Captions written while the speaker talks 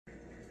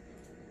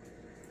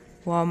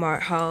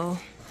Walmart haul.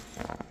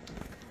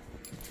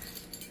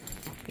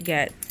 You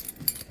got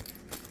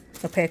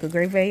a pack of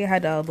Great Value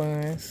hot dog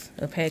buns,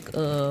 a pack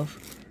of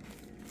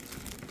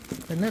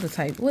another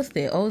type. What's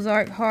that?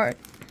 Ozark hot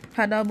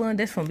dog bun.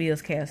 That's from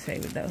Bill's Cafe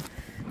though.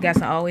 Got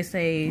some Always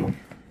Save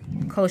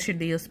kosher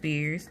dill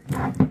spears.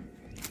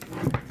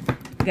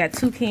 Got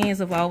 2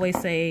 cans of Always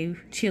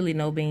Save chili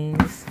no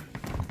beans.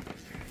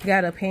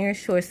 Got a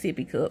Parents Choice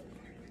sippy cup.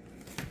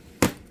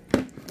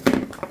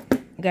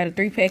 Got a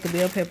 3-pack of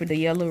bell pepper, the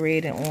yellow,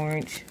 red, and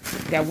orange.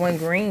 Got 1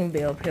 green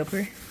bell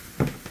pepper.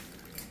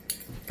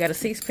 Got a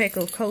 6-pack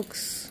of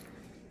Cokes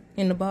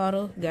in the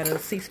bottle. Got a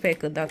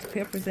 6-pack of Dr.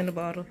 Peppers in the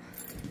bottle.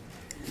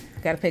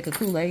 Got a pack of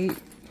Kool-Aid.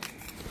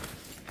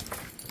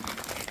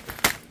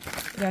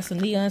 Got some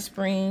Neon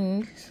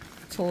Springs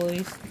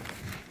toys.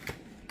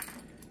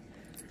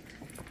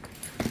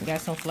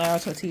 Got some flour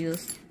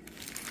tortillas.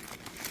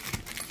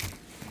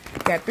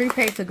 Got 3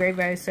 packs of Great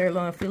Value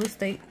sirloin Philly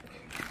steak.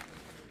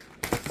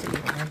 Let's see,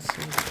 1, 2,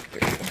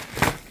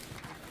 3.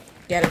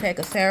 Got a pack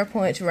of Sour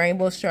Punch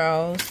rainbow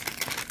straws.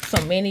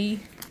 Some mini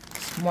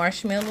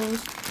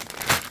marshmallows.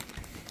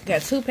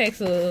 Got 2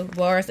 packs of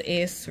Bars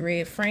S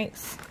Red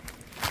Franks.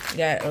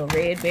 Got a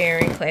Red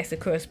Baron classic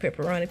crust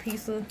pepperoni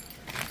pizza.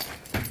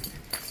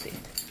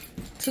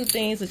 2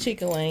 things of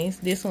chicken wings.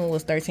 This one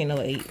was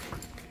 $13.08.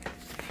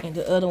 And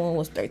the other one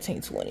was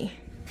 $13.20.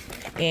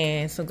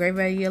 And some Great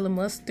Value yellow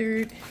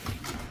mustard.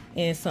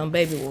 And some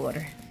baby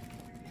water.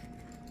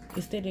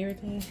 Is that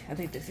everything? I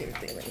think that's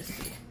everything. Let me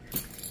see.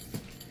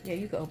 Yeah,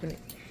 you can open it.